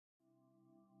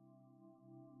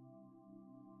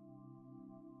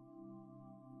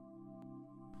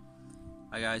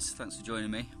Hi guys, thanks for joining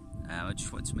me. I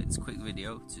just wanted to make this quick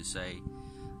video to say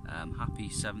happy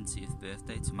 70th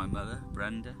birthday to my mother,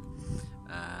 Brenda.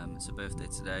 It's her birthday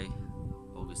today,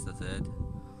 August the 3rd,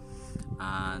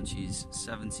 and she's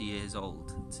 70 years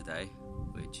old today,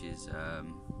 which is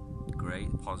great,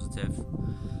 positive.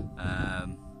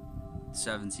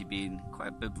 70 being quite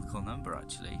a biblical number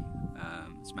actually.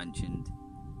 It's mentioned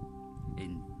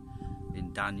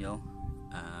in Daniel,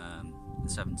 the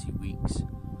 70 weeks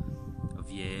of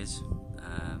years.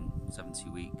 70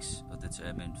 weeks are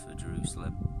determined for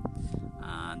Jerusalem,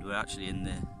 and we're actually in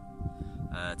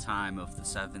the time of the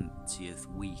 70th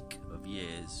week of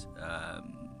years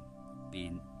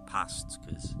being passed,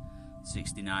 because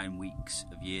 69 weeks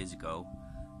of years ago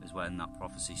is when that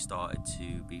prophecy started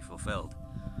to be fulfilled,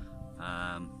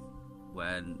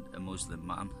 when a Muslim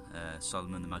man,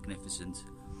 Solomon the Magnificent,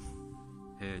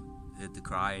 heard the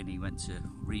cry and he went to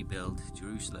rebuild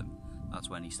Jerusalem. That's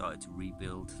when he started to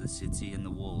rebuild the city and the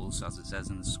walls, as it says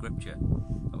in the scripture.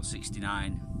 That was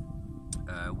 69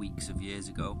 weeks of years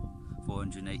ago,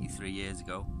 483 years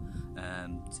ago,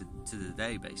 to the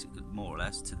day, basically, more or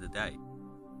less to the day.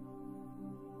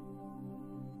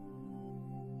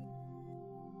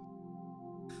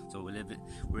 So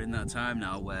we're in that time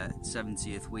now where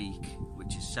 70th week,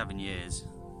 which is 7 years,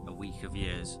 a week of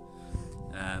years,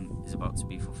 is about to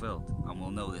be fulfilled, and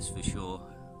we'll know this for sure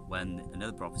when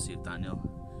another prophecy of Daniel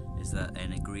is that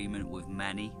an agreement with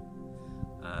many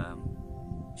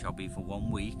shall be for 1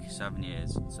 week, 7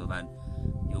 years. So then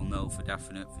you'll know for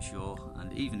definite, for sure,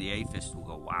 and even the atheist will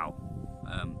go, wow,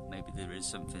 maybe there is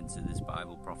something to this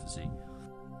Bible prophecy.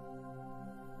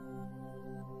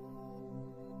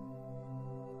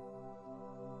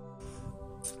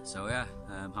 So yeah,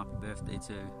 happy birthday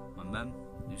to my mum,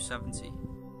 who's 70.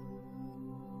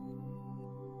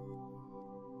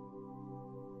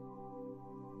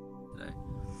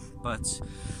 But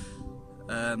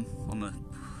on a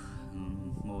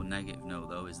more negative note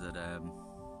though, is that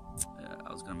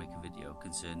I was going to make a video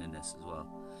concerning this as well,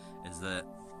 is that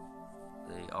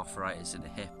the arthritis in the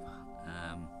hip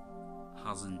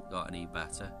hasn't got any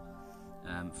better.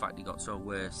 In fact, it got so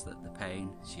worse that the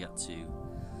pain, she had to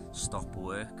stop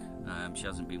work. She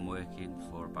hasn't been working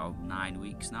for about 9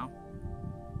 weeks now,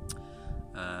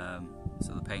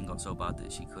 so the pain got so bad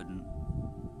that she couldn't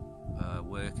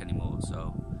work anymore,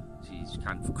 so she's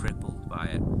kind of crippled by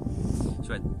it.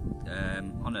 So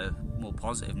on a more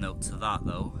positive note to that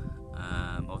though,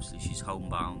 obviously she's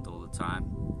homebound all the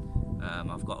time.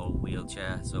 I've got a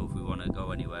wheelchair, so if we want to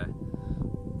go anywhere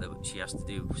that she has to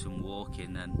do some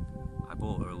walking, then I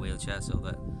bought her a wheelchair so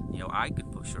that, you know, I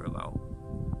could push her about,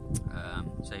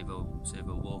 save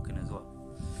her walking as well.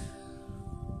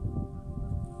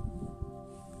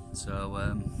 So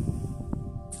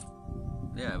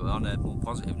yeah, but on a more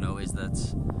positive note is that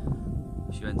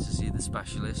she went to see the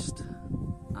specialist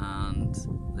and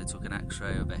they took an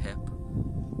x-ray of her hip,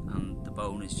 and the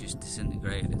bone is just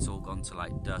disintegrated, it's all gone to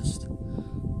like dust.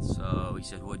 So he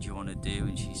said, what do you want to do?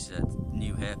 And she said,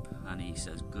 new hip. And he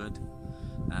says, good,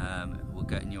 we're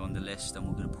getting you on the list and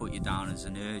we're going to put you down as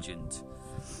an urgent.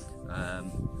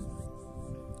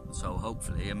 So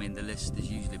hopefully, I mean, the list is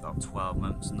usually about 12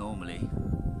 months normally,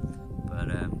 but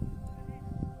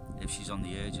if she's on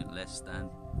the urgent list, then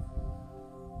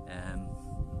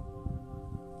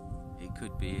it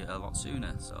could be a lot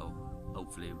sooner. So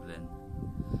hopefully within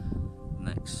the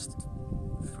next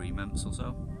 3 months or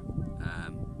so,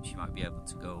 she might be able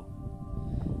to go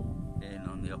in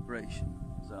on the operation.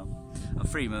 So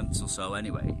 3 months or so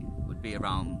anyway would be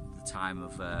around the time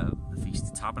of the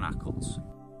Feast of Tabernacles.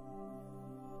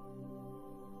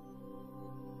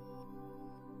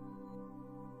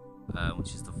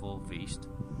 Which is the fall feast.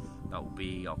 That will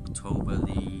be October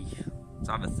it's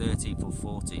either 13th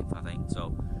or 14th, I think.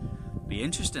 So it'll be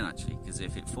interesting actually, because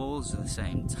if it falls at the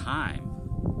same time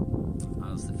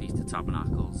as the Feast of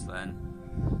Tabernacles, then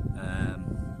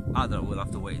I don't know, we'll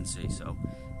have to wait and see. So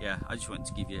yeah, I just wanted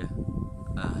to give you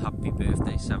a happy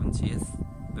birthday, 70th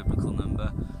biblical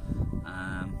number.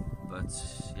 But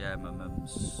yeah, my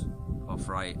mum's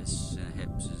arthritis in her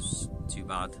hips is too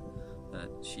bad that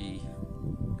she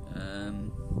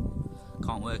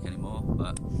can't work anymore,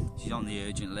 but she's on the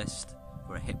urgent list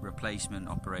for a hip replacement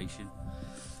operation,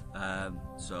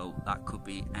 so that could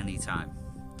be any time.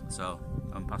 So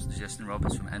I'm Pastor Justin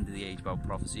Roberts from End of the Age Bible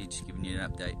Prophecy, just giving you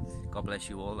an update. God bless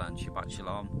you all, and Shabbat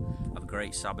Shalom. Have a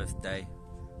great Sabbath day.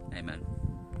 Amen.